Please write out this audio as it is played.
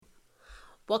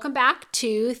Welcome back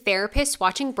to Therapists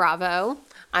Watching Bravo.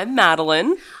 I'm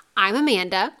Madeline. I'm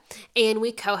Amanda, and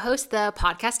we co-host the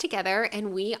podcast together,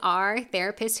 and we are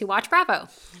therapists who watch Bravo.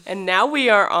 And now we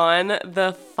are on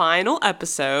the final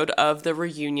episode of the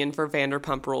reunion for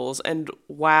Vanderpump Rules, and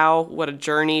wow, what a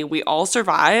journey. We all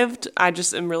survived. I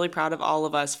just am really proud of all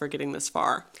of us for getting this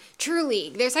far.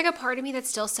 Truly. There's like a part of me that's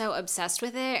still so obsessed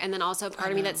with it, and then also a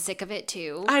part of me that's sick of it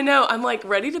too. I know. I'm like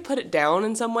ready to put it down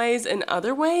in some ways. In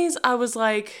other ways, I was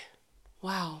like,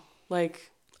 wow, like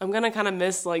I'm going to kind of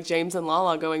miss like James and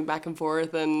Lala going back and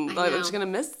forth, and like, I'm just going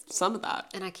to miss some of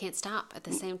that. And I can't stop at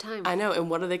the same time. I know.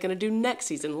 And what are they going to do next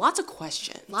season? Lots of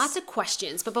questions. Lots of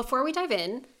questions. But before we dive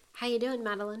in, how you doing,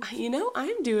 Madeline? You know,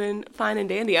 I'm doing fine and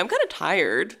dandy. I'm kind of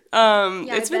tired.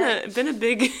 It's been a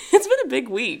big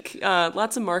week.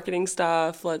 Lots of marketing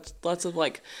stuff, lots of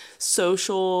like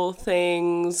social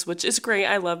things, which is great.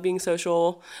 I love being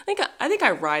social. I think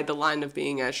I ride the line of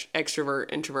being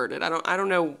extrovert, introverted. I don't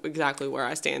know exactly where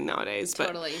I stand nowadays, but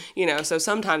totally. You know, so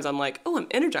sometimes I'm like, oh, I'm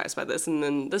energized by this, and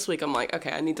then this week I'm like,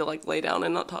 okay, I need to like lay down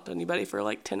and not talk to anybody for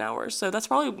like 10 hours. So that's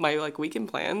probably my like weekend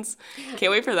plans.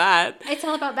 Can't wait for that. It's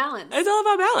all about balance. It's all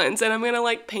about balance, and I'm gonna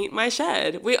like paint my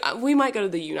shed. We might go to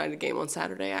the United game on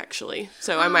Saturday actually,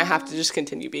 so I might have to just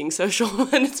continue being social,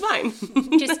 and it's fine.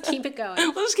 Just keep it going.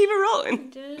 We'll just keep it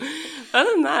rolling. Other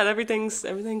than that,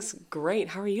 everything's great.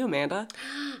 How are you, Amanda?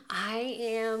 I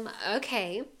am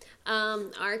okay.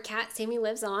 Our cat Sammy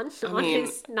lives on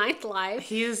his 9th life.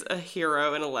 He is a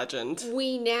hero and a legend.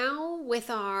 We now, with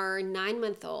our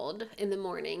 9-month-old in the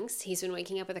mornings, he's been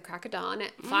waking up with a crack of dawn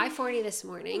at 5:40 this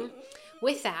morning.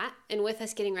 With that, and with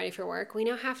us getting ready for work, we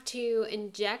now have to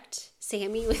inject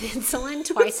Sammy with insulin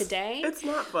twice a day. It's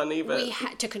not funny,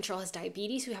 but... to control his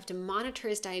diabetes, we have to monitor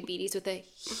his diabetes with a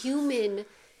human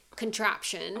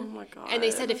contraption. Oh my God. And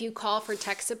they said if you call for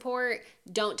tech support,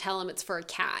 don't tell them it's for a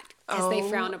cat, because they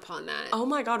frown upon that. Oh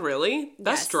my God, really?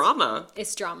 That's Yes. drama.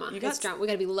 It's drama. It's drama. We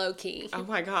gotta be low key. Oh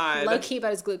my God. Low key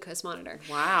about his glucose monitor.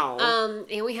 Wow.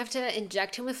 And we have to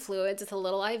inject him with fluids with a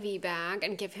little IV bag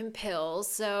and give him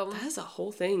pills. So That is a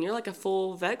whole thing. You're like a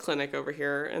full vet clinic over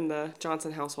here in the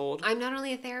Johnson household. I'm not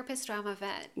only a therapist, I'm a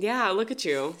vet. Yeah, look at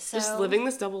you. Just So- living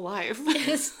this double life.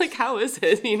 Like, how is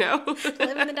it, you know?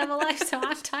 Living the double life, so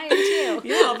I'm tired too.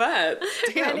 Yeah, I'll bet.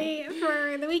 Damn. Ready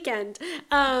for the weekend.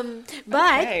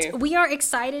 But Okay. we are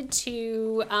excited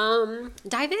to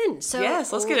dive in. So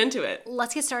Yes, let's get into it.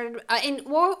 Let's get started. And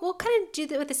we'll kind of do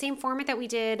that with the same format that we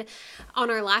did on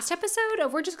our last episode.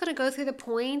 Of we're just going to go through the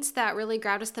points that really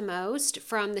grabbed us the most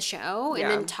from the show, and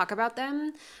then talk about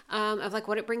them, of like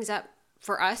what it brings up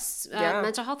for us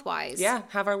mental health wise. Yeah,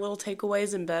 have our little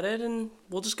takeaways embedded, and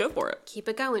we'll just go for it. Keep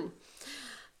it going.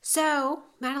 So,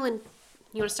 Madeline,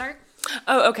 you want to start?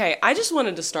 Oh, okay. I just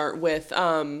wanted to start with,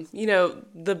 you know,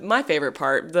 my favorite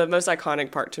part, the most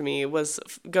iconic part to me was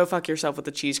go fuck yourself with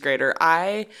the cheese grater.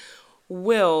 I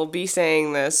will be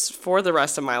saying this for the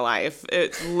rest of my life.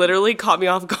 It literally caught me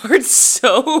off guard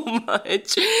so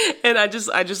much, and I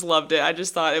just loved it. I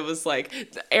just thought it was like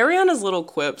Ariana's little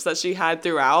quips that she had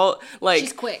throughout. Like,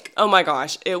 She's quick. Oh my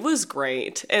gosh, it was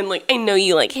great. And like, I know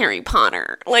you like Harry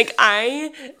Potter. Like,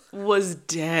 I was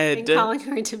dead. And calling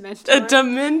her a Dementor. A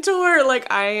Dementor, like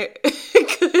I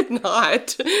could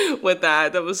not with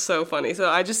that. That was so funny. So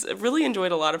I just really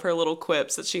enjoyed a lot of her little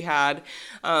quips that she had,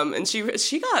 and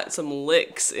she got some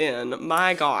licks in.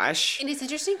 My gosh. And it's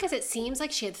interesting because it seems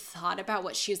like she had thought about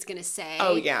what she was going to say.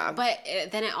 Oh yeah. But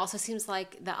then it also seems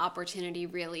like the opportunity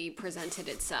really presented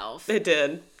itself. It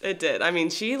did. I mean,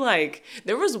 she like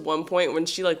there was one point when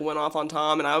she like went off on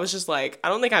Tom, and I was just like, I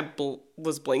don't think I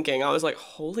was blinking. I was like,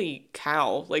 holy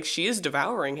cow, like she is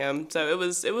devouring him. So it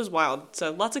was wild.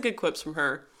 So lots of good quips from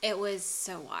her. It was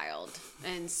so wild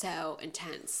and so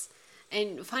intense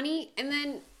and funny. And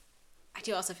then I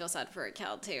do also feel sad for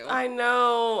Raquel too. I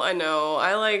know.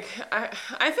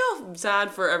 I feel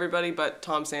sad for everybody but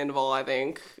Tom Sandoval, I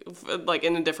think, like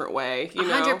in a different way, you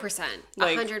know? 100%.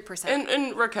 Like, 100%.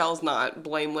 And Raquel's not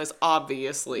blameless,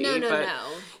 obviously. No.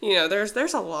 You know,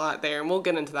 there's a lot there, and we'll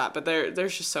get into that, but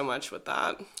there's just so much with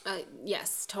that.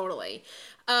 Yes, totally.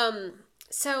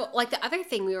 So like the other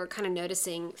thing we were kind of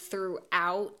noticing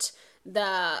throughout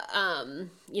the,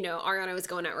 you know, Ariana was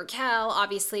going at Raquel,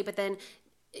 obviously, but then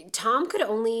Tom could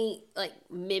only like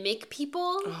mimic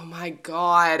people. Oh my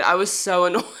God. I was so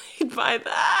annoyed by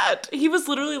that. He was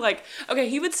literally like, okay,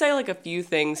 he would say like a few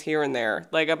things here and there,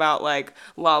 like about like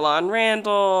Lala and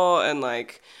Randall, and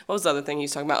like, what was the other thing he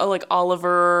was talking about? Oh, like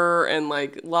Oliver and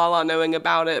like Lala knowing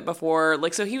about it before.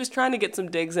 Like, so he was trying to get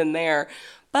some digs in there.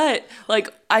 But, like,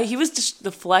 he was just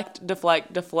deflect.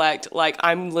 Like,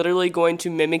 I'm literally going to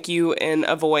mimic you in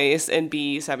a voice and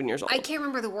be 7 years old. I can't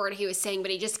remember the word he was saying,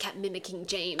 but he just kept mimicking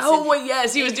James. Oh, well,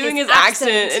 yes. He was doing his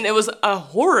accent, and it was a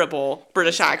horrible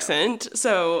British accent.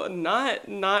 So, not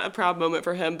a proud moment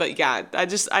for him. But, yeah,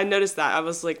 I noticed that. I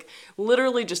was, like,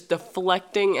 literally just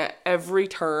deflecting at every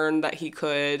turn that he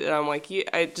could. And I'm like,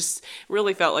 I just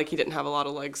really felt like he didn't have a lot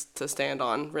of legs to stand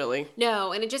on, really.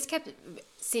 No, and it just kept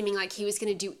seeming like he was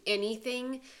going to do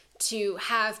anything to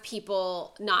have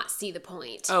people not see the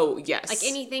point. Oh, yes. Like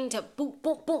anything to boom,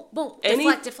 boom, boom, boom,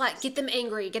 deflect, get them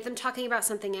angry, get them talking about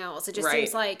something else. It just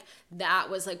seems like that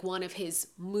was like one of his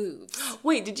moves.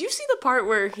 Wait, did you see the part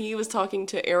where he was talking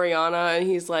to Ariana and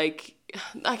he's like,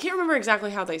 I can't remember exactly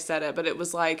how they said it, but it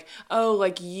was like, oh,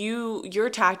 like your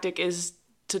tactic is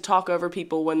to talk over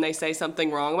people when they say something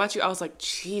wrong about you. I was like,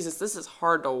 Jesus, this is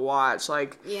hard to watch.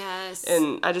 Like, yes.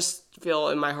 And I just feel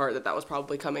in my heart that was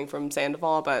probably coming from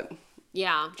Sandoval, but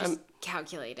yeah,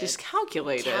 calculated. Just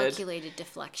calculated. Calculated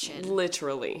deflection.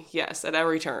 Literally, yes, at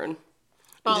every turn.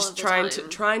 All just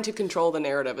trying to control the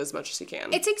narrative as much as he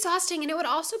can. It's exhausting, and it would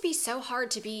also be so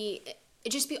hard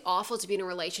it'd just be awful to be in a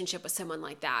relationship with someone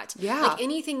like that. Yeah. Like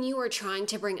anything you are trying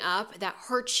to bring up that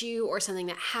hurts you or something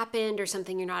that happened or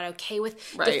something you're not okay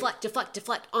with,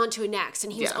 deflect onto a next.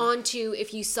 And he was on to,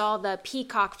 if you saw the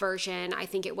Peacock version, I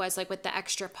think it was like with the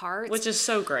extra parts. Which is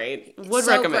so great. Would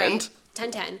recommend.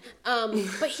 Great.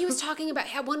 10/10. But he was talking about,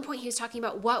 at one point he was talking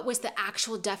about what was the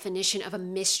actual definition of a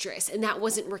mistress. And that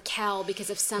wasn't Raquel because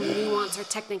of some nuance or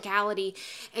technicality.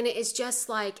 And it is just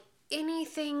like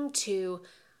anything to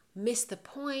miss the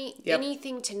point,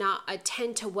 anything to not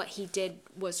attend to what he did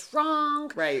was wrong.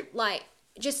 Right. Like,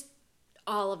 just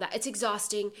all of that. It's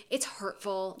exhausting. It's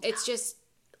hurtful. It's just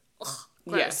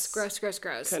gross.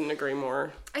 Gross. Couldn't agree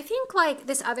more. I think, like,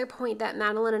 this other point that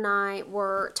Madeline and I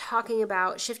were talking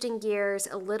about, shifting gears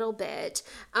a little bit,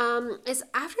 is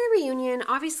after the reunion,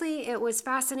 obviously it was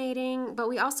fascinating, but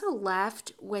we also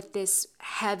left with this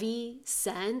heavy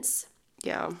sense.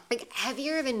 Yeah. Like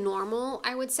heavier than normal,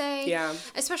 I would say. Yeah.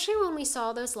 Especially when we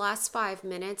saw those last 5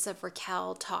 minutes of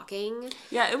Raquel talking.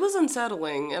 Yeah, it was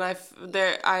unsettling, and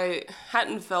I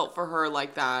hadn't felt for her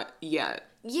like that yet.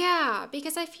 Yeah,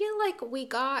 because I feel like we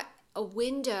got a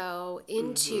window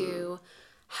into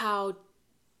how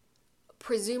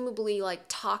presumably like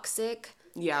toxic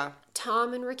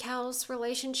Tom and Raquel's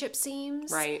relationship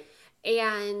seems. Right.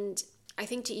 And I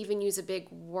think to even use a big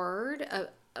word,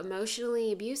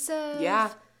 emotionally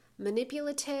abusive,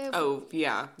 manipulative. Oh,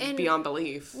 yeah, and beyond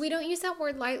belief. We don't use that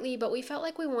word lightly, but we felt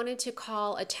like we wanted to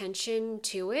call attention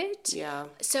to it. Yeah.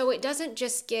 So it doesn't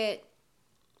just get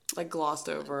like glossed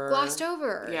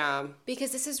over. Yeah.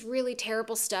 Because this is really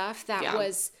terrible stuff that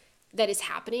is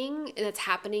happening, and that's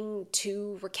happening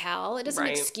to Raquel. It doesn't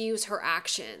excuse her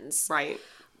actions. Right.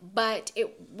 But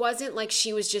it wasn't like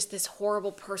she was just this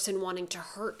horrible person wanting to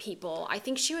hurt people. I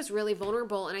think she was really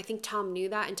vulnerable, and I think Tom knew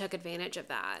that and took advantage of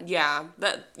that. Yeah.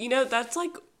 That's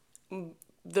like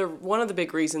one of the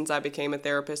big reasons I became a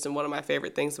therapist, and one of my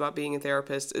favorite things about being a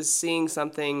therapist is seeing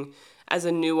something as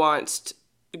a nuanced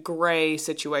gray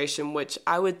situation, which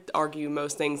I would argue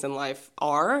most things in life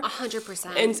are.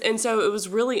 100%. And so it was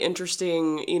really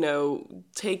interesting,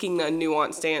 taking a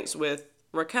nuanced stance with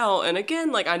Raquel. And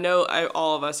again, like, I know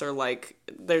all of us are like,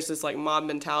 there's this like mob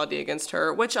mentality against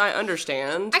her, which I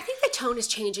understand. I think the tone is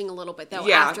changing a little bit though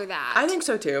after that. I think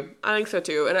so too.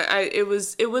 And it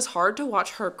was hard to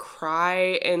watch her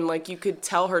cry, and like you could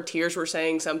tell her tears were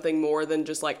saying something more than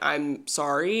just like, I'm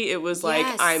sorry. It was like,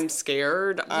 I'm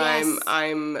scared. Yes.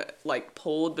 I'm like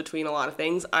pulled between a lot of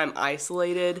things. I'm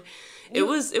isolated. It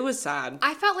was sad.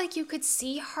 I felt like you could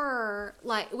see her,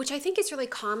 like, which I think is really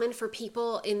common for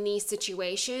people in these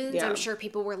situations. Yeah. I'm sure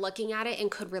people were looking at it and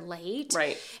could relate.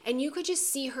 Right. And you could just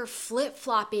see her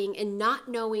flip-flopping and not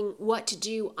knowing what to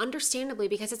do, understandably,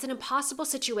 because it's an impossible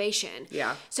situation.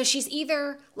 Yeah. So she's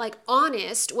either, like,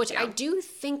 honest, which I do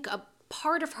think a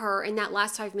part of her in that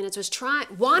last 5 minutes was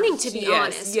wanting to be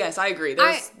honest. Yes, I agree.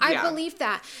 I believe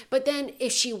that. But then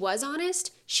if she was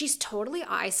honest, she's totally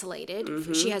isolated.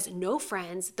 Mm-hmm. She has no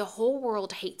friends. The whole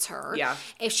world hates her. Yeah.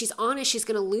 If she's honest, she's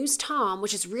going to lose Tom,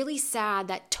 which is really sad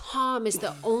that Tom is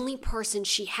the only person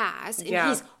she has. And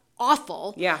he's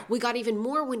awful. Yeah. We got even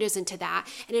more windows into that.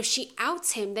 And if she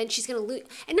outs him, then she's going to lose.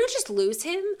 And not just lose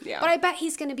him, but I bet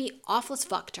he's going to be awful as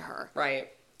fuck to her. Right.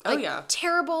 Like,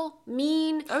 terrible,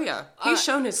 mean. Oh, yeah. He's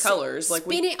shown his colors. Like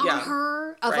spin it on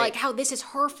her of like how this is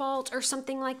her fault or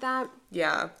something like that.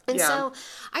 Yeah. And so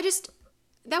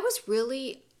that was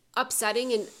really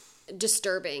upsetting and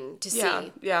disturbing to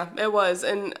see. Yeah, it was.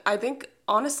 And I think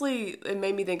honestly, it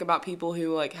made me think about people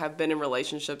who like have been in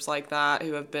relationships like that,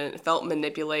 who have been felt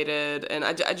manipulated, and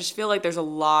I just feel like there's a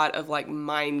lot of like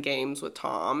mind games with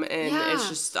Tom, and it's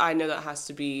just, I know that has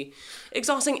to be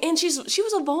exhausting. And she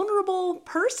was a vulnerable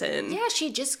person. Yeah, she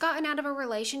had just gotten out of a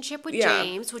relationship with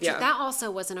James, which that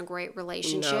also wasn't a great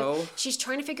relationship. No. She's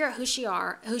trying to figure out who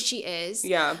she is.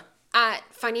 Yeah.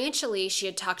 Financially, she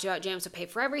had talked about James would pay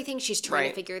for everything. She's trying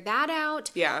to figure that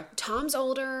out. Yeah. Tom's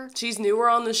older. She's newer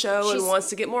on the show and wants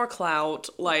to get more clout.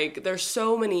 Like, there's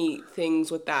so many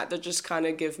things with that just kind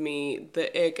of give me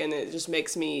the ick, and it just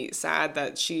makes me sad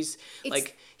that he's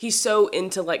so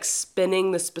into, like,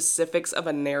 spinning the specifics of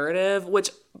a narrative, which,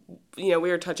 we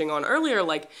were touching on earlier,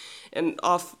 like, and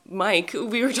off mic,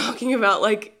 we were talking about,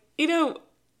 like,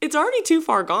 it's already too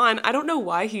far gone. I don't know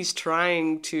why he's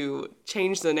trying to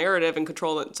change the narrative and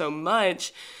control it so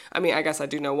much. I mean, I guess I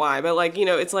do know why, but like,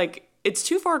 it's like, it's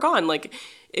too far gone. Like,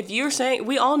 if you're saying,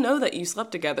 we all know that you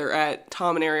slept together at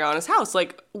Tom and Ariana's house.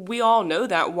 Like, we all know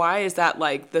that. Why is that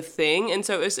like the thing? And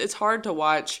so it's hard to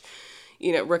watch,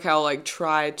 Raquel like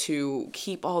try to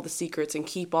keep all the secrets and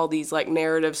keep all these like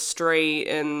narratives straight.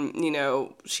 And,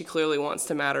 she clearly wants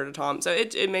to matter to Tom. So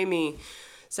it made me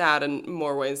sad in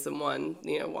more ways than one,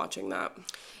 watching that.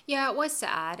 Yeah, it was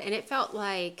sad. And it felt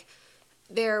like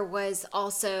there was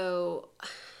also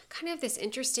kind of this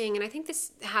interesting, and I think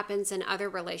this happens in other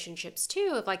relationships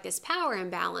too, of like this power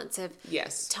imbalance of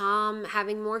Tom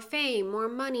having more fame, more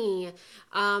money.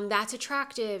 That's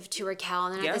attractive to Raquel,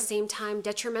 and then at the same time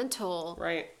detrimental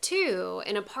too.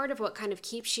 And a part of what kind of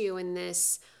keeps you in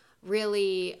this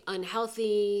really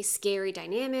unhealthy, scary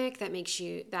dynamic that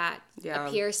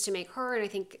appears to make her, and I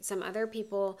think some other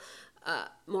people,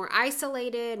 more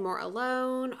isolated, more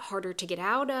alone, harder to get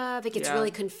out of. It gets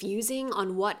really confusing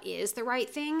on what is the right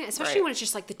thing, especially when it's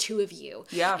just like the two of you.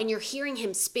 Yeah. And you're hearing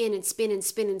him spin and spin and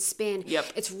spin and spin. Yep.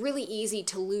 It's really easy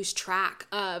to lose track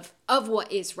of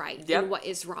what is right and what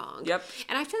is wrong. Yep.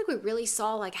 And I feel like we really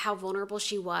saw like how vulnerable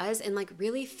she was, and like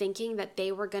really thinking that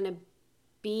they were going to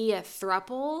be a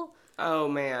throuple. Oh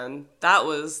man, that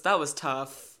was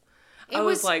tough. It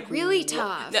was like really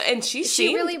tough. And she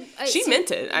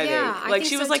meant it, I think. Like,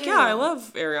 she was like, yeah, I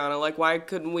love Ariana. Like, why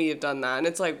couldn't we have done that? And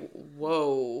it's like,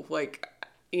 whoa, like,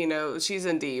 she's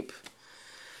in deep.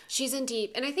 She's in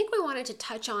deep. And I think we wanted to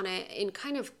touch on it and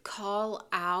kind of call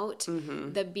out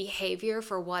the behavior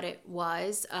for what it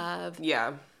was of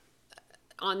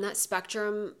on that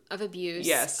spectrum of abuse,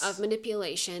 of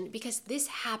manipulation, because this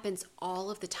happens all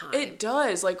of the time. It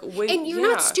does. Like, and you're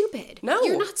not stupid. No.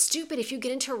 You're not stupid if you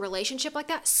get into a relationship like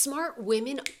that. Smart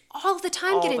women all the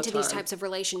time get into these types of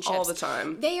relationships. All the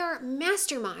time. They are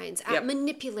masterminds at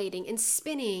manipulating and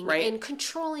spinning and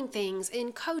controlling things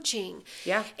and coaching.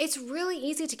 Yeah. It's really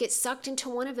easy to get sucked into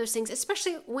one of those things,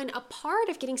 especially when a part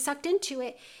of getting sucked into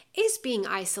it is being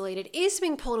isolated, is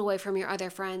being pulled away from your other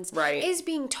friends, is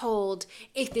being told,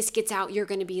 if this gets out, you're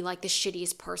going to be like the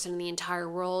shittiest person in the entire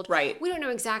world. Right. We don't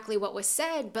know exactly what was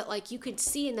said, but like you could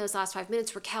see in those last 5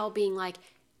 minutes, Raquel being like,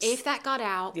 if that got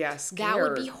out, that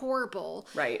would be horrible.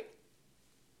 Right.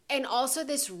 And also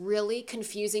this really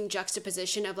confusing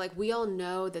juxtaposition of like, we all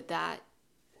know that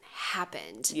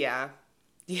happened. Yeah.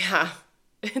 Yeah.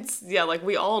 It's, like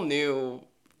we all knew.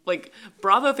 Like,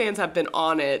 Bravo fans have been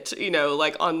on it,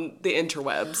 like on the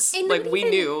interwebs. Like, we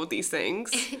knew these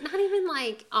things. Not even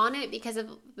like on it because of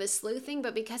the sleuthing,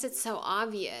 but because it's so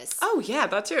obvious. Oh, yeah,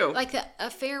 that too. Like, the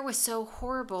affair was so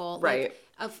horrible. Right.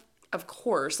 Like, of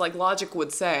course. Like, logic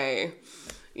would say,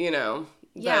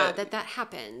 Yeah, that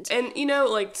happened. And,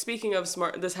 like, speaking of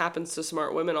smart, this happens to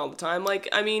smart women all the time. Like,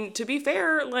 I mean, to be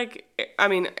fair, like,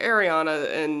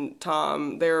 Ariana and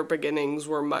Tom, their beginnings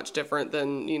were much different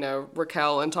than,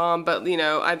 Raquel and Tom. But,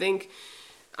 I think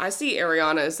I see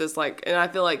Ariana as this, like, and I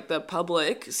feel like the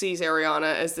public sees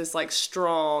Ariana as this, like,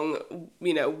 strong,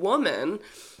 woman.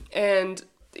 And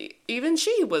even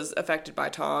she was affected by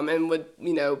Tom and would,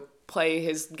 play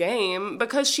his game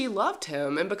because she loved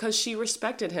him and because she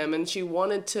respected him and she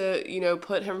wanted to,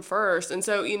 put him first. And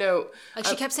so, like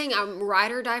she kept saying, I'm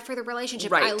ride or die for the relationship.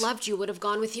 Right. I loved you, would have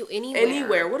gone with you anywhere.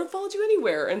 Anywhere, would have followed you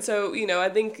anywhere. And so, I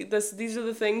think these are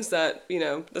the things that,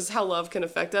 this is how love can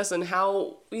affect us and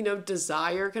how,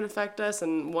 desire can affect us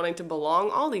and wanting to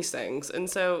belong, all these things. And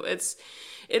so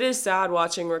it is sad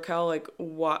watching Raquel, like,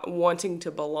 wanting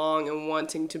to belong and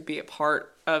wanting to be a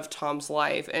part of Tom's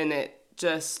life, and it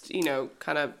just,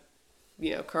 kind of,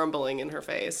 crumbling in her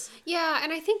face. Yeah,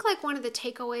 and I think, like, one of the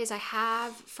takeaways I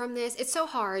have from this, it's so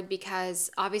hard because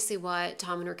obviously what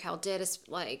Tom and Raquel did is,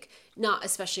 like, not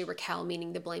especially Raquel,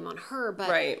 meaning the blame on her,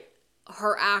 but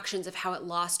her actions of how it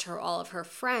lost her all of her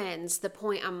friends. The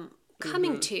point I'm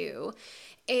coming to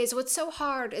is what's so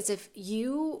hard is if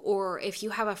you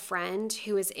have a friend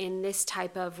who is in this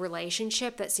type of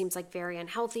relationship that seems like very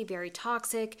unhealthy, very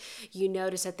toxic, you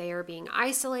notice that they are being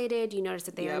isolated, you notice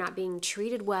that they are not being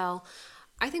treated well.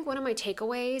 I think one of my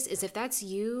takeaways is if that's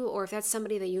you or if that's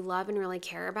somebody that you love and really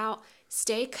care about,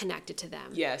 stay connected to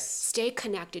them. Yes. Stay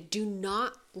connected. Do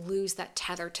not lose that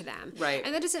tether to them. Right.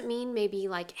 And that doesn't mean maybe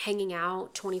like hanging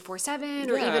out 24/7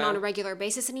 or even on a regular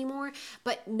basis anymore,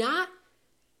 but not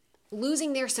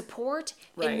losing their support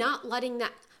and not letting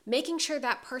that, making sure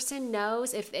that person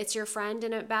knows if it's your friend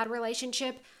in a bad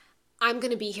relationship, I'm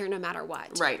going to be here no matter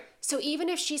what. Right. So even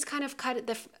if she's kind of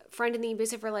the friend in the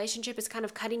abusive relationship is kind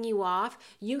of cutting you off,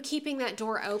 you keeping that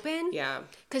door open. Yeah.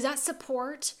 Because that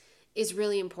support is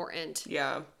really important.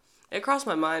 Yeah. It crossed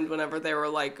my mind whenever they were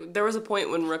like, there was a point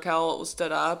when Raquel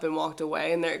stood up and walked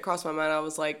away, and it crossed my mind. I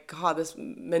was like, God, this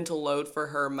mental load for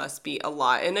her must be a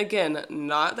lot. And again,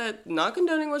 not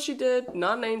condoning what she did,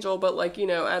 not an angel, but like, you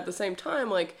know, at the same time,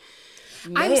 like,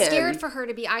 man, I'm scared for her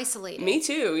to be isolated. Me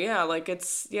too. Yeah. Like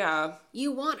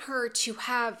you want her to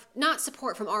have not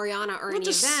support from Ariana or any of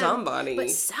them, somebody, but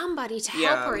somebody to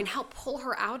help her and help pull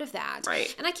her out of that.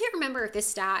 Right. And I can't remember if this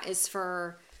stat is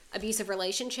for abusive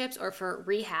relationships or for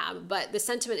rehab, but the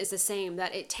sentiment is the same,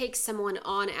 that it takes someone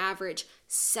on average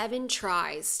 7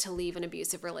 tries to leave an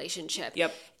abusive relationship.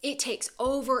 Yep. It takes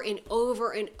over and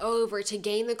over and over to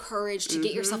gain the courage to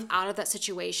get yourself out of that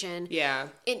situation. Yeah.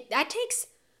 And that takes,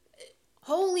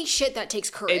 holy shit, that takes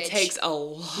courage. It takes a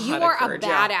lot You of are courage, a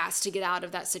badass to get out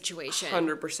of that situation.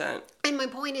 100%. And my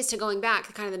point is, to going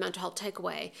back, kind of the mental health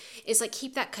takeaway is like,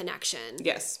 keep that connection.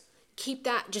 Yes. Keep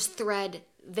that just thread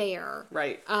there.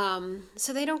 Right.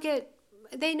 So they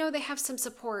know they have some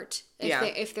support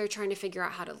if they're trying to figure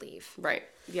out how to leave. Right.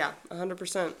 Yeah.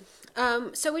 100%.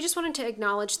 So we just wanted to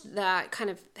acknowledge that kind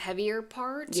of heavier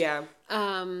part. Yeah.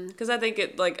 Because I think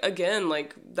it, like, again,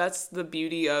 like, that's the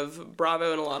beauty of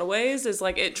Bravo in a lot of ways, is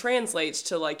like it translates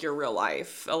to like your real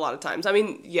life a lot of times. I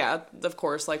mean, yeah, of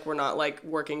course, like we're not like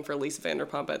working for Lisa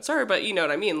Vanderpump at SUR, but you know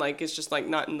what I mean? Like, it's just like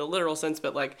not in the literal sense,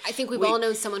 but like I think we've all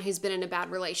known someone who's been in a bad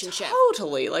relationship.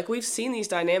 Totally. Like, we've seen these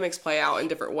dynamics play out in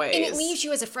different ways. And it leaves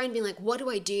you as a friend being like, what do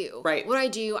I do? Right. What do I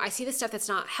do? I see the stuff that's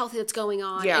not healthy that's going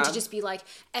on. Yeah. And to just be like,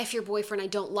 F your boyfriend, I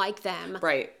don't like them.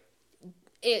 Right.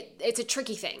 It's a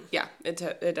tricky thing. Yeah, it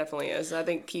definitely is. I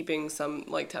think keeping some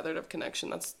like tethered of connection,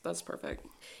 that's perfect.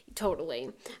 Totally.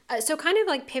 So kind of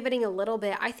like pivoting a little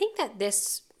bit, I think that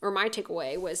this, or my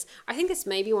takeaway was, I think this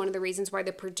may be one of the reasons why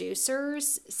the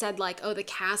producers said like, oh, the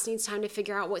cast needs time to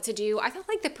figure out what to do. I felt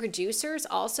like the producers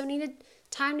also needed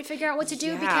time to figure out what to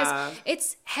do because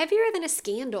it's heavier than a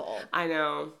scandal. I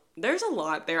know. There's a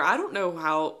lot there. I don't know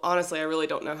how, honestly, I really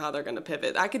don't know how they're going to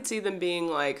pivot. I could see them being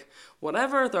like,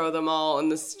 whatever, throw them all in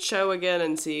this show again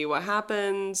and see what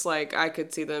happens. Like, I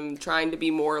could see them trying to be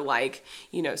more like,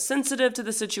 you know, sensitive to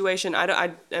the situation.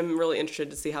 I am really interested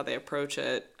to see how they approach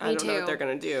it. I don't know what they're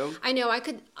going to do. I know. I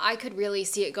could really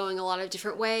see it going a lot of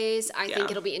different ways. I think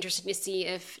it'll be interesting to see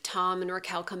if Tom and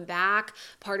Raquel come back.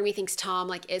 Part of me thinks Tom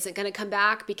like isn't going to come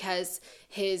back because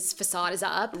his facade is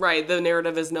up. Right. The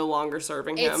narrative is no longer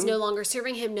serving him. It's no longer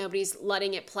serving him. Nobody's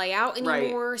letting it play out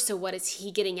anymore. Right. So what is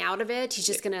he getting out of it? He's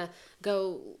just going to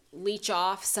go leech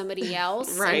off somebody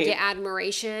else Right. and get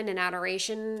admiration and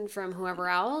adoration from whoever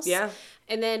else. Yeah.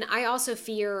 And then I also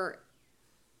fear,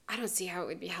 I don't see how it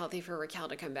would be healthy for Raquel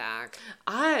to come back.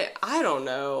 I don't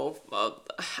know. Well,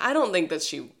 I don't think that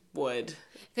she would.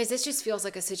 Because this just feels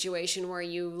like a situation where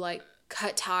you like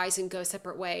cut ties and go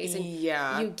separate ways, and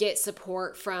Yeah. you get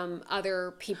support from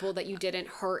other people that you didn't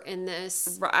hurt in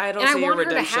this. I don't and see I want a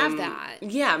redemption. her to have that.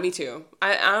 Yeah, me too.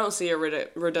 I don't see a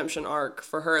redemption arc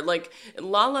for her. Like,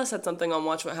 Lala said something on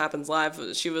Watch What Happens Live.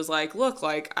 She was like, look,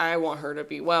 like, I want her to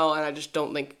be well, and I just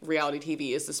don't think reality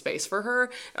TV is the space for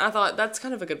her. And I thought that's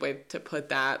kind of a good way to put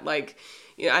that. Like,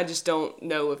 you know, I just don't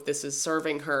know if this is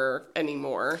serving her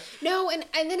anymore. No, and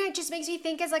then it just makes me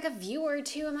think as like a viewer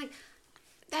too. I'm like,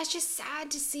 that's just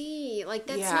sad to see. Like,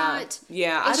 that's not...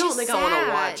 Yeah, I don't think I want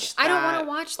to watch that. I don't want to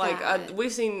watch that. Like,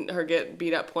 we've seen her get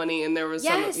beat up plenty, and there was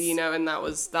Yes. some, you know, and that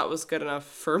was good enough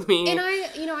for me. And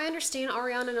I understand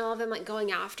Ariana and all of them, like,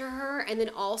 going after her. And then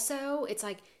also, it's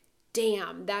like,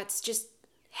 damn, that's just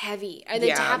heavy. And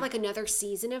then to have, like, another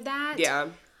season of that... Yeah.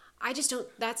 I just don't,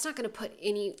 that's not going to put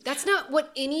that's not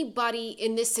what anybody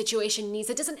in this situation needs.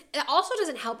 It also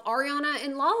doesn't help Ariana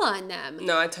and Lala and them.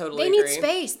 No, I totally agree. They need agree.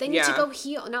 space. They need to go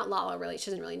heal. Not Lala, really. She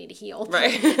doesn't really need to heal.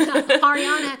 Right.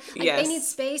 Ariana, like, Yes. they need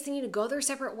space. They need to go their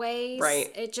separate ways.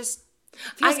 Right. It just,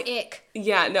 Feels ick.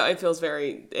 Yeah, no, it feels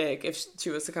very ick if she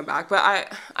was to come back.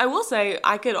 But I will say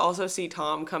I could also see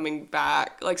Tom coming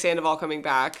back, like Sandoval coming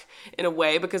back in a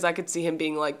way, because I could see him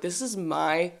being like, this is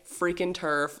my freaking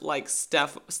turf, like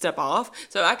step off.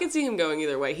 So I could see him going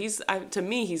either way. To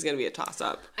me, he's going to be a toss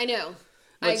up. I know.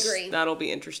 I agree. That'll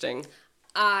be interesting.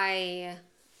 I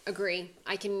agree.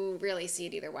 I can really see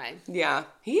it either way. Yeah.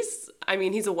 He's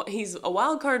a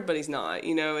wild card, but he's not.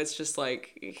 It's just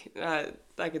like,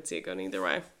 I could see it going either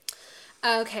way.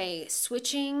 Okay,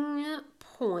 switching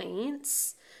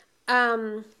points.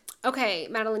 Okay,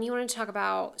 Madeline, you want to talk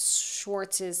about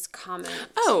Schwartz's comment?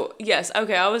 Oh, yes.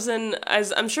 Okay,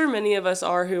 as I'm sure many of us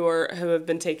are who have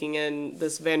been taking in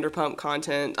this Vanderpump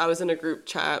content. I was in a group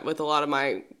chat with a lot of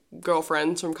my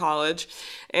girlfriends from college,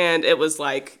 and it was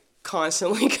like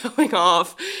constantly going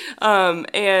off.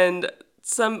 And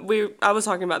I was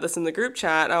talking about this in the group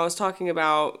chat. I was talking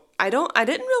about I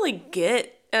didn't really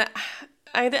get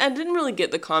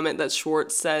the comment that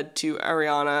Schwartz said to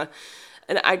Ariana.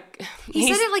 And he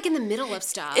said it like in the middle of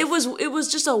stuff. It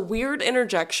was just a weird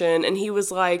interjection, and he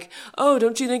was like, "Oh,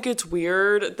 don't you think it's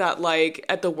weird that like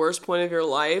at the worst point of your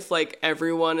life, like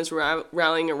everyone is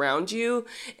rallying around you?"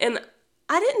 And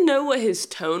I didn't know what his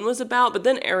tone was about, but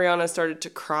then Ariana started to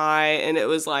cry, and it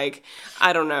was like,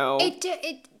 I don't know.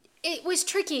 It was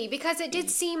tricky because it did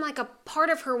seem like a part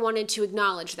of her wanted to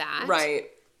acknowledge that. Right.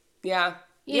 Yeah.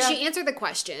 Yeah, she answered the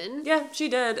question. Yeah, she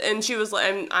did, and she was like,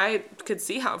 and I could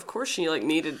see how, of course, she like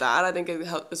needed that. I think it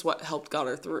is what helped get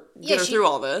her through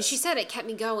all this. She said it kept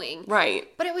me going. Right.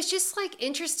 But it was just like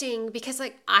interesting because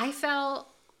like I felt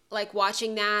like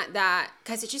watching that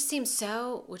because it just seems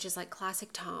so, which is like classic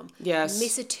Tom. Yes.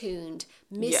 Misattuned,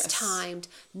 mistimed,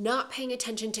 not paying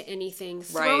attention to anything,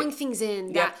 throwing things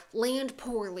in that land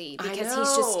poorly because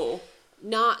he's just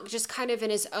not just kind of in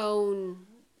his own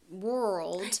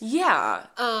world. Yeah.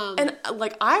 And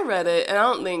like I read it, and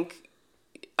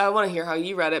I want to hear how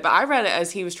you read it, but I read it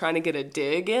as he was trying to get a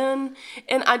dig in,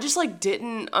 and I just like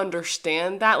didn't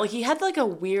understand that. Like he had like a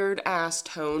weird ass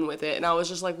tone with it, and I was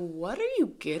just like, what are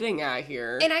you getting at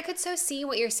here? And I could so see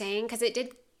what you're saying because it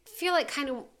did feel like kind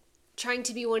of trying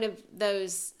to be one of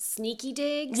those sneaky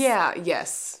digs. Yeah.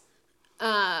 Yes.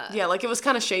 Yeah, like it was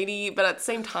kind of shady, but at the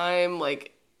same time,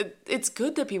 like it's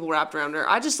good that people wrapped around her.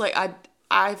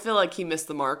 I feel like he missed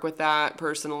the mark with that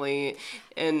personally,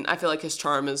 and I feel like his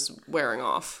charm is wearing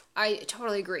off. I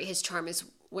totally agree. His charm is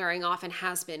wearing off and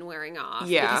has been wearing off.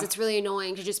 Yeah. Because it's really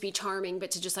annoying to just be charming,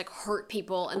 but to just like hurt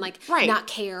people and like not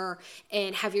care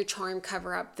and have your charm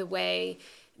cover up the way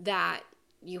that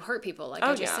you hurt people, like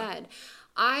I just said.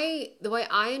 The way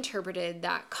I interpreted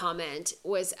that comment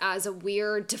was as a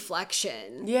weird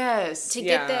deflection. Yes. To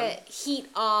get the heat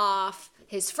off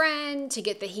his friend, to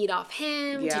get the heat off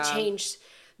him, to change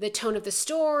the tone of the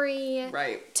story,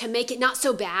 to make it not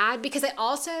so bad. Because I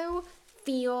also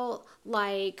feel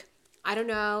like, I don't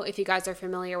know if you guys are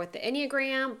familiar with the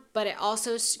Enneagram, but it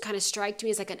also kind of struck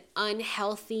me as like an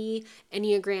unhealthy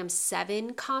Enneagram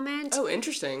 7 comment. Oh,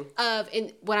 interesting.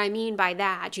 And what I mean by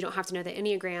that, you don't have to know the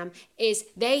Enneagram, is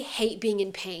they hate being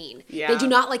in pain. Yeah. They do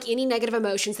not like any negative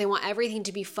emotions. They want everything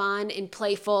to be fun and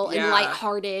playful and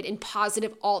lighthearted and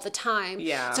positive all the time.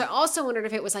 Yeah. So I also wondered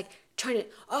if it was like trying to,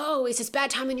 it's this bad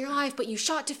time in your life, but you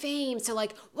shot to fame. So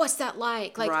like, what's that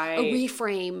like? Like a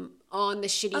reframe on the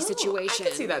shitty situation. I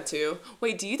could see that too.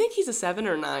 Wait, do you think he's a 7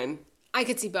 or 9? I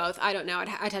could see both. I don't know.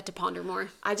 I'd have to ponder more.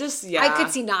 I could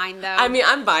see 9 though. I mean,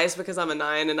 I'm biased because I'm a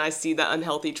 9 and I see the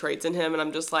unhealthy traits in him and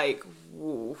I'm just like,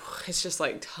 ooh, it's just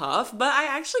like tough. But I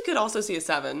actually could also see a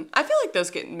 7. I feel like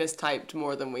those get mistyped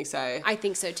more than we say. I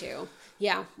think so too.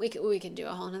 Yeah, we could do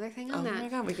a whole other thing on that. Oh my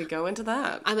god, we could go into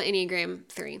that. I'm an Enneagram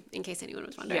 3, in case anyone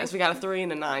was wondering. Yes, we got a 3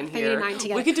 and a 9 here. 3 and a 9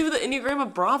 together. We could do the Enneagram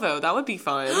of Bravo. That would be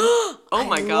fun. Oh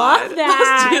my god. Love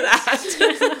that. Let's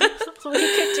do that. We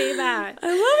could do that.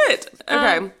 I love it.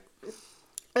 Okay.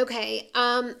 Okay.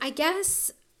 I guess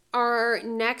our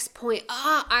next point.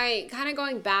 I kind of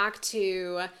going back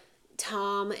to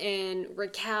Tom and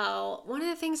Raquel. One of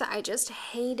the things that I just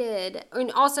hated,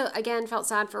 and also again felt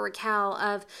sad for Raquel,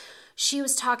 of she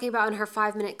was talking about in her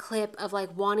 5-minute clip of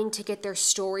like wanting to get their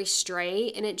story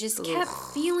straight, and it just kept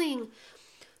feeling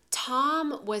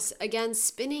Tom was again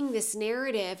spinning this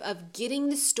narrative of getting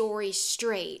the story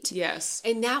straight. Yes.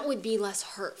 And that would be less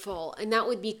hurtful, and that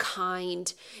would be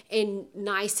kind and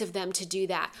nice of them to do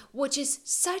that, which is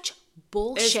such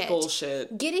bullshit. It's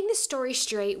bullshit. Getting the story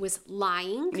straight was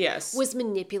lying. Yes. Was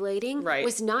manipulating. Right.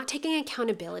 Was not taking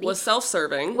accountability. Was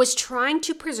self-serving. Was trying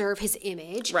to preserve his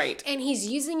image. Right. And he's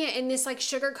using it in this like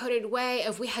sugar-coated way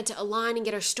of we had to align and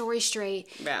get our story straight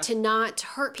to not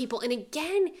hurt people. And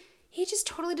again, he just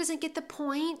totally doesn't get the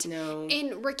point. No.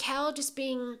 And Raquel just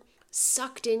being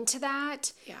sucked into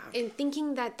that. Yeah. And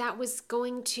thinking that that was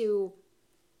going to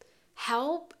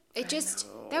help.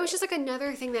 That was just like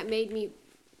another thing that made me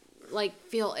like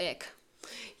feel ick.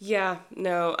 Yeah,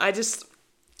 no,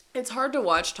 it's hard to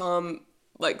watch Tom,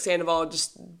 like, Sandoval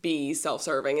just be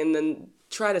self-serving and then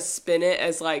try to spin it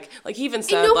as, like he even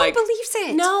said, and no like... one believes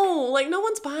it. No, like, no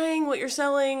one's buying what you're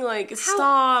selling, like,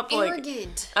 stop.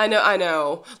 Arrogant. Like, I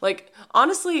know. Like,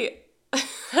 honestly...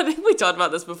 I think we talked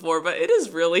about this before, but it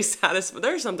is really satisfying.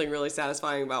 There's something really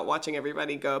satisfying about watching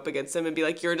everybody go up against him and be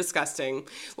like, you're disgusting.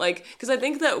 Like, because I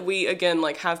think that we, again,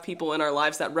 like, have people in our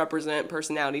lives that represent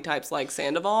personality types like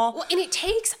Sandoval. Well, and it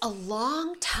takes a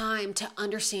long time to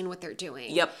understand what they're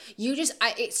doing. Yep.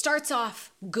 It starts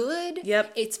off good.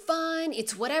 Yep. It's fun.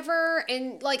 It's whatever.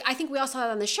 And, like, I think we all saw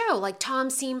that on the show. Like, Tom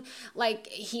seemed like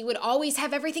he would always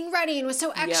have everything ready and was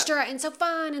so extra and so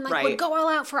fun and, like, would go all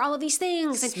out for all of these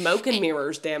things. And, Smoke and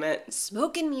mirrors, damn it.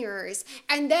 Smoke and mirrors.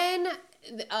 And then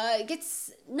it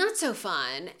gets not so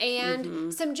fun.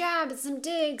 And some jabs, some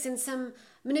digs, and some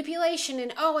manipulation.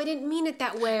 And, oh, I didn't mean it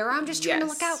that way. Or I'm just trying to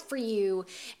look out for you.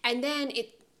 And then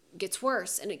it gets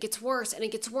worse. And it gets worse. And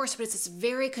it gets worse. But it's this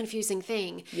very confusing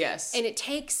thing. Yes. And it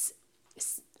takes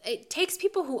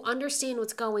people who understand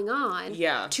what's going on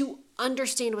to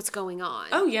understand what's going on.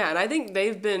 Oh, yeah. And I think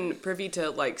they've been privy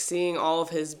to, like, seeing all of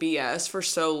his BS for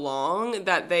so long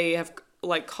that they have,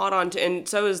 like, caught on to, and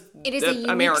so is it is a unique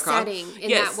America. Setting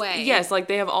in that way. Yes, like,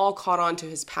 they have all caught on to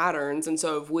his patterns, and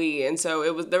so have we. And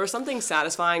so there was something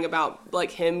satisfying about,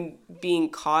 like, him being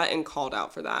caught and called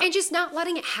out for that. And just not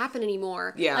letting it happen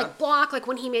anymore. Yeah. Like, Block, like,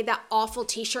 when he made that awful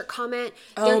t-shirt comment,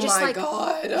 they're just like,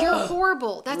 God. You're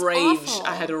horrible. That's rage. awful.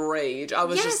 I had to rage. I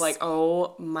was just like,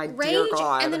 oh my dear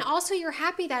God. And then also you're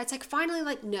happy that it's like, finally,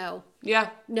 like, no. Yeah.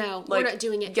 No, like, we're not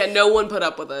doing it. Yeah, no one put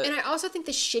up with it. And I also think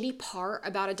the shitty part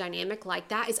about a dynamic like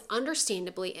that is,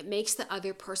 understandably, it makes the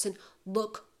other person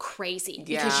look crazy.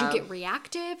 Because you get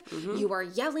reactive, you are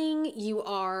yelling, you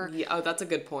are... Yeah, oh, that's a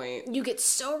good point. You get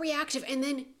so reactive, and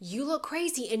then you look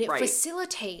crazy, and it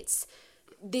facilitates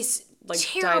this like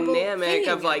terrible dynamic thing.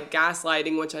 Of like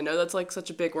gaslighting, which I know that's like such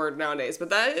a big word nowadays, but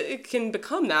that it can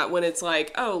become that when it's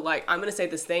like, oh, like I'm gonna say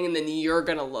this thing and then you're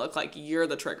gonna look like you're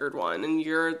the triggered one and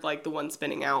you're like the one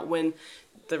spinning out, when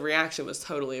the reaction was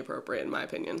totally appropriate in my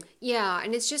opinion. Yeah,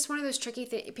 and it's just one of those tricky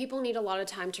things. People need a lot of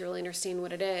time to really understand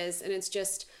what it is, and it's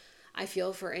just, I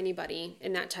feel for anybody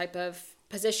in that type of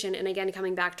position. And again,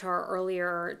 coming back to our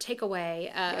earlier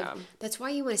takeaway of that's why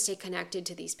you want to stay connected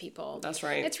to these people. That's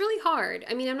right. It's really hard.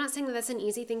 I mean, I'm not saying that that's an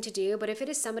easy thing to do, but if it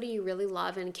is somebody you really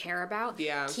love and care about,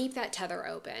 keep that tether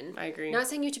open. I agree. Not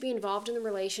saying you have to be involved in the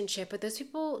relationship, but those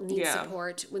people need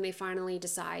support when they finally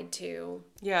decide to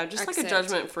just exit. like a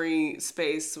judgment-free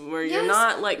space where you're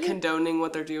not like condoning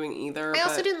what they're doing either. I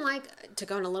also didn't like, to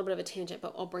go on a little bit of a tangent,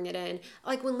 but I'll bring it in,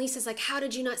 like when Lisa's like, how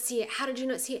did you not see it? How did you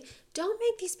not see it? Don't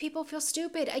make these people feel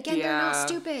stupid. Again, they're not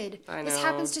stupid. I know. This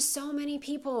happens to so many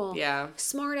people. Yeah.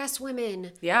 Smart-ass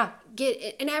women. Yeah. Get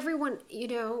it. And everyone,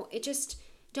 it just,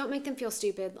 don't make them feel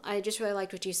stupid. I just really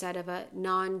liked what you said of a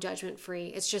non-judgment free.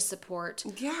 It's just support.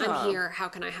 Yeah. I'm here. How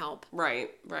can I help? Right.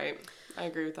 I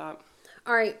agree with that.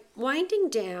 All right. Winding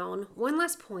down, one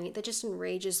last point that just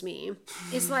enrages me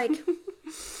is like,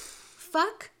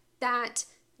 fuck that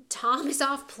Tom is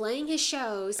off playing his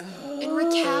shows and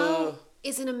Raquel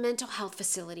is in a mental health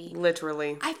facility.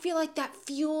 Literally. I feel like that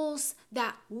fuels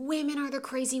that women are the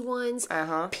crazy ones,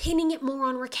 pinning it more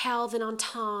on Raquel than on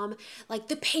Tom. Like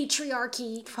the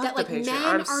patriarchy, that like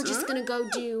men are just going to go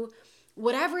do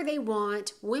whatever they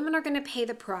want. Women are going to pay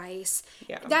the price.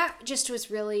 Yeah. That just was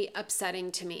really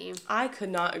upsetting to me. I could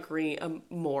not agree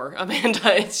more,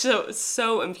 Amanda. It's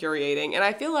so infuriating. And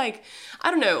I feel like,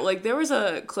 I don't know, like there was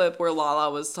a clip where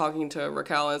Lala was talking to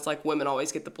Raquel and it's like women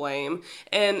always get the blame.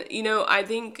 And, I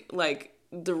think like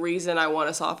the reason I want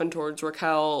to soften towards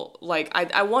Raquel, like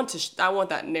I want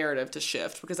that narrative to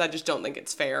shift because I just don't think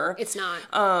it's fair. It's not.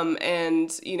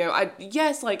 And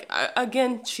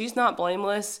again, she's not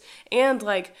blameless, and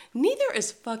like neither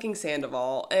is fucking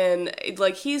Sandoval, and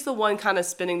like he's the one kind of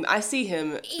spinning. I see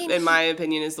him, in my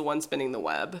opinion, is the one spinning the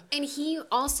web. And he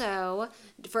also,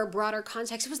 for a broader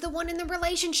context, was the one in the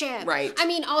relationship. Right. I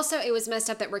mean, also it was messed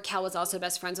up that Raquel was also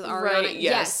best friends with Ariana. Right.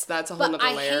 Yes, that's a whole nother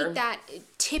layer. I hate that.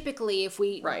 Typically, if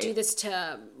we do this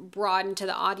to broaden to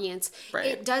the audience,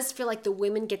 it does feel like the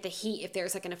women get the heat if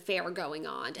there's like an affair going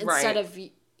on instead of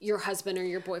your husband or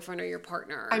your boyfriend or your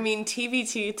partner. I mean,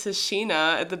 TBT to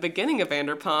Sheena at the beginning of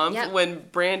Vanderpump when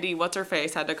Brandy,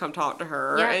 what's-her-face, had to come talk to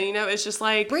her. Yep. And, you know, it's just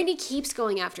like... Brandy keeps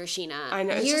going after Sheena. I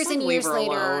know. It's years just like, and years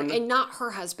later. alone. And not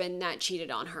her husband that cheated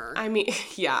on her. I mean,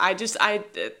 yeah,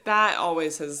 that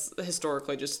always has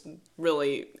historically just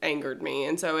really angered me.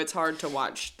 And so it's hard to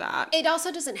watch that. It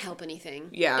also doesn't help anything.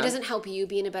 Yeah. It doesn't help you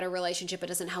be in a better relationship. It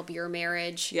doesn't help your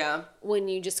marriage. Yeah. When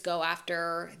you just go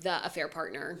after the affair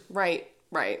partner. Right.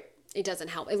 It doesn't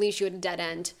help. It leaves you at a dead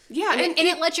end. Yeah. And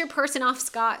it lets your person off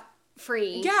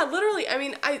scot-free. Yeah, literally. I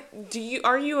mean,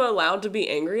 are you allowed to be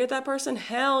angry at that person?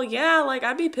 Hell yeah. Like,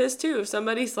 I'd be pissed too. If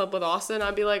somebody slept with Austin,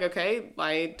 I'd be like, okay,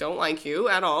 I don't like you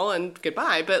at all and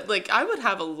goodbye. But, like, I would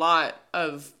have a lot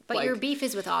of... But your beef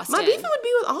is with Austin. My beef would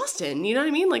be with Austin. You know what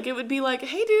I mean? Like, it would be like,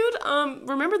 hey, dude,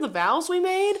 remember the vows we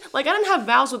made? Like, I didn't have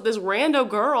vows with this rando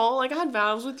girl. Like, I had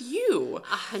vows with you.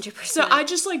 100%. So I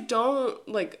just, like, don't,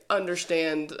 like,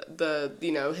 understand the,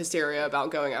 you know, hysteria about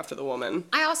going after the woman.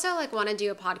 I also, like, want to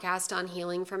do a podcast on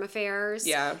healing from affairs.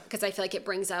 Yeah. Because I feel like it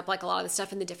brings up, like, a lot of the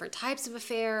stuff in the different types of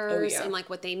affairs and, like,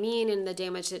 what they mean and the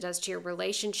damage it does to your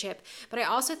relationship. But I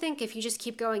also think if you just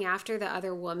keep going after the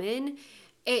other woman...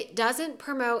 It doesn't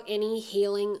promote any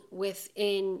healing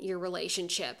within your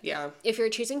relationship. Yeah. If you're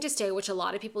choosing to stay, which a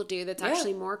lot of people do, that's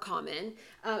actually more common,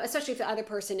 especially if the other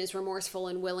person is remorseful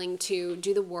and willing to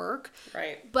do the work.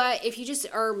 Right. But if you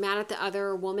just are mad at the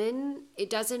other woman, it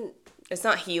doesn't... It's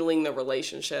not healing the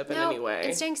relationship in any way.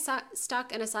 It's staying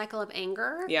stuck in a cycle of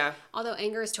anger. Yeah. Although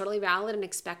anger is totally valid and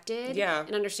expected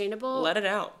and understandable. Let it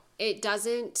out. It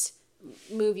doesn't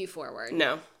move you forward.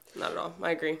 No, not at all.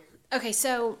 I agree. Okay,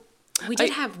 so... We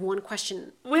did have one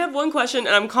question. We have one question,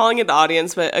 and I'm calling it the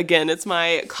audience, but again, it's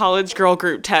my college girl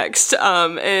group text.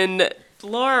 And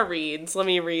Laura reads, let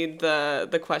me read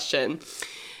the question.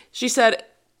 She said,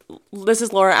 this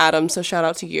is Laura Adams, so shout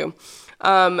out to you.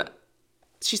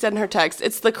 She said in her text,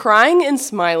 it's the crying and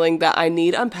smiling that I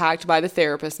need unpacked by the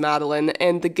therapist, Madeline,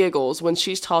 and the giggles when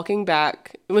she's talking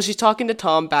to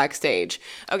Tom backstage.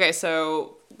 Okay,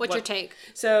 so... What's your take?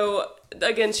 So,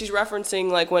 again, she's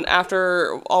referencing, like, when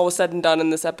after all was said and done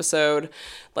in this episode,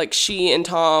 like, she and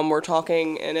Tom were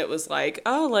talking, and it was like,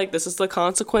 oh, like, this is the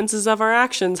consequences of our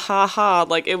actions, ha ha.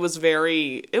 Like, it was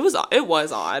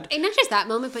odd. And not just that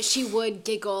moment, but she would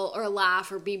giggle or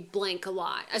laugh or be blank a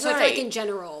lot. So I feel like in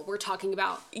general, we're talking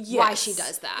about why she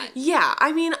does that. Yeah,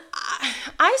 I mean,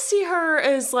 I see her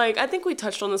as, like, I think we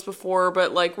touched on this before,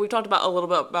 but, like, we talked about a little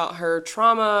bit about her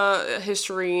trauma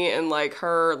history and, like,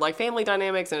 her, like, family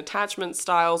dynamics and attachment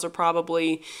styles are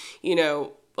probably, you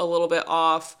know, a little bit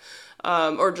off.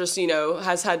 Or just, you know,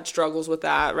 has had struggles with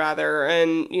that, rather.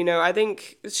 And, you know, I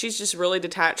think she's just really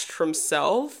detached from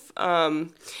self. And,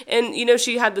 you know,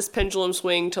 she had this pendulum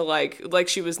swing to, like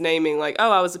she was naming, like, oh,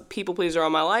 I was a people pleaser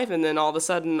all my life, and then all of a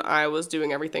sudden I was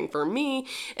doing everything for me.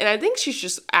 And I think she's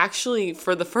just actually,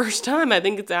 for the first time, I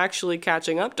think it's actually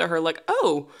catching up to her, like,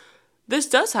 oh, this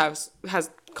does has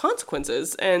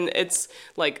consequences. And it's,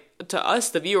 like, to us,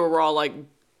 the viewer, we're all like,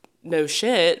 no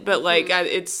shit, but like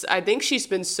I think she's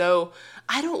been so,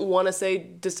 I don't want to say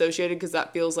dissociated because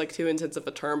that feels like too intense of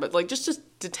a term, but like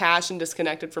just detached and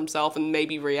disconnected from self and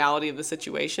maybe reality of the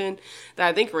situation, that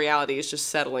I think reality is just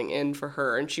settling in for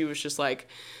her. And she was just like,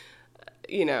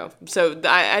 you know, so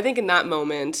I think in that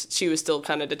moment she was still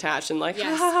kind of detached and like,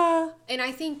 ha ha ha. And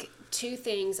I think two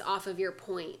things off of your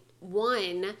point.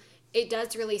 One, it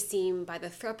does really seem by the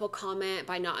throuple comment,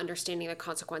 by not understanding the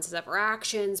consequences of her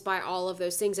actions, by all of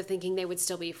those things of thinking they would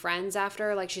still be friends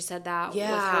after, like she said that with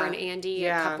her and Andy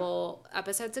a couple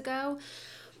episodes ago,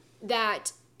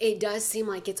 that it does seem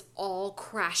like it's all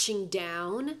crashing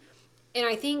down. And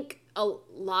I think a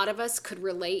lot of us could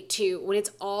relate to when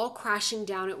it's all crashing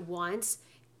down at once,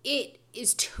 it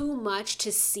is too much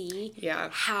to see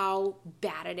how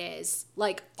bad it is.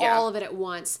 Like, all of it at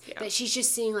once. Yeah. That she's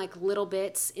just seeing, like, little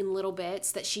bits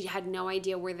that she had no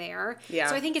idea were there. Yeah.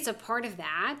 So I think it's a part of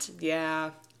that.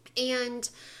 Yeah. And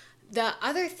the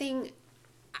other thing,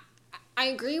 I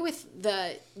agree with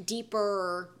the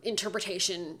deeper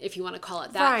interpretation, if you want to call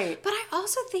it that. Right. But I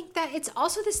also think that it's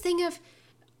also this thing of,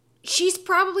 she's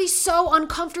probably so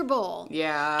uncomfortable.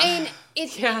 Yeah. And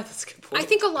that's a good point. I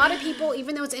think a lot of people,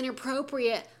 even though it's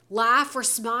inappropriate, laugh or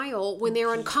smile when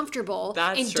they're uncomfortable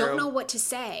and don't know what to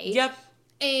say. Yep.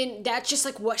 And that's just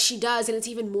like what she does, and it's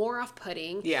even more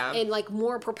off-putting. Yeah. And like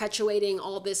more perpetuating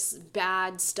all this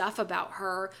bad stuff about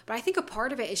her. But I think a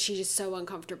part of it is she's just so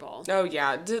uncomfortable. Oh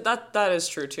yeah, that is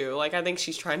true too. Like I think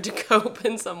she's trying to cope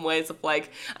in some ways of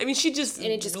like, I mean she just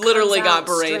literally got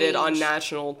berated on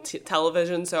national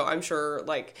television, so I'm sure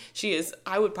like she is,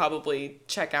 I would probably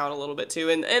check out a little bit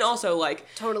too, and also like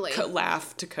totally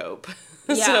laugh to cope.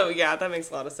 Yeah. So, yeah, that makes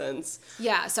a lot of sense.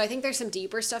 Yeah, so I think there's some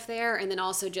deeper stuff there, and then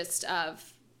also just that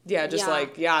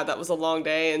was a long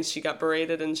day, and she got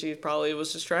berated, and she probably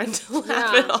was just trying to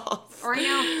laugh it off. Or I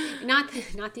know, not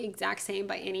the exact same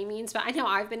by any means, but I know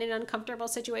I've been in uncomfortable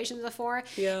situations before,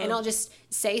 and I'll just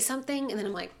say something, and then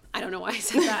I'm like, I don't know why I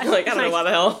said that. Like, I don't know why the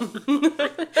hell.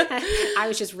 I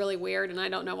was just really weird, and I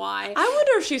don't know why. I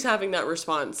wonder if she's having that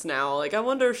response now. Like, I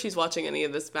wonder if she's watching any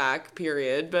of this back,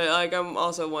 period. But, like, I'm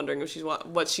also wondering if she's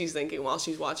what she's thinking while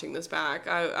she's watching this back.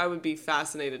 I would be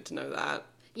fascinated to know that.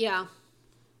 Yeah.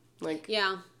 Like,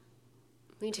 yeah.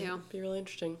 Me too. It'd be really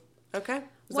interesting. Okay.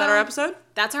 Is that our episode?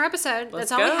 That's our episode. Let's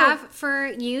That's all go. we have for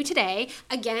you today.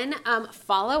 Again,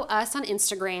 follow us on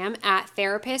Instagram at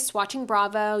Therapists Watching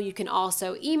Bravo. You can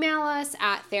also email us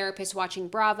at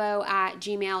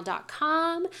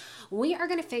therapistwatchingbravo@gmail.com. We are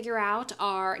going to figure out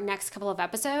our next couple of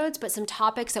episodes, but some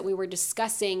topics that we were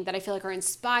discussing that I feel like are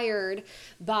inspired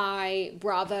by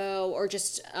Bravo or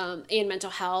just and mental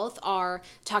health are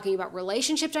talking about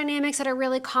relationship dynamics that are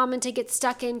really common to get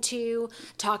stuck into,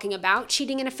 talking about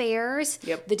cheating and affairs,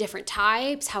 the different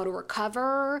types, how to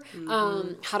recover,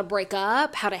 how to break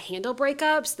up, how to handle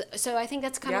breakups. So I think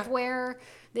that's kind of where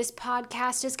this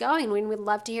podcast is going. We would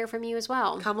love to hear from you as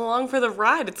well. Come along for the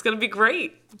ride. It's going to be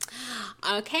great.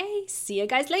 Okay. See you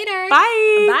guys later.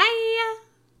 Bye. Bye.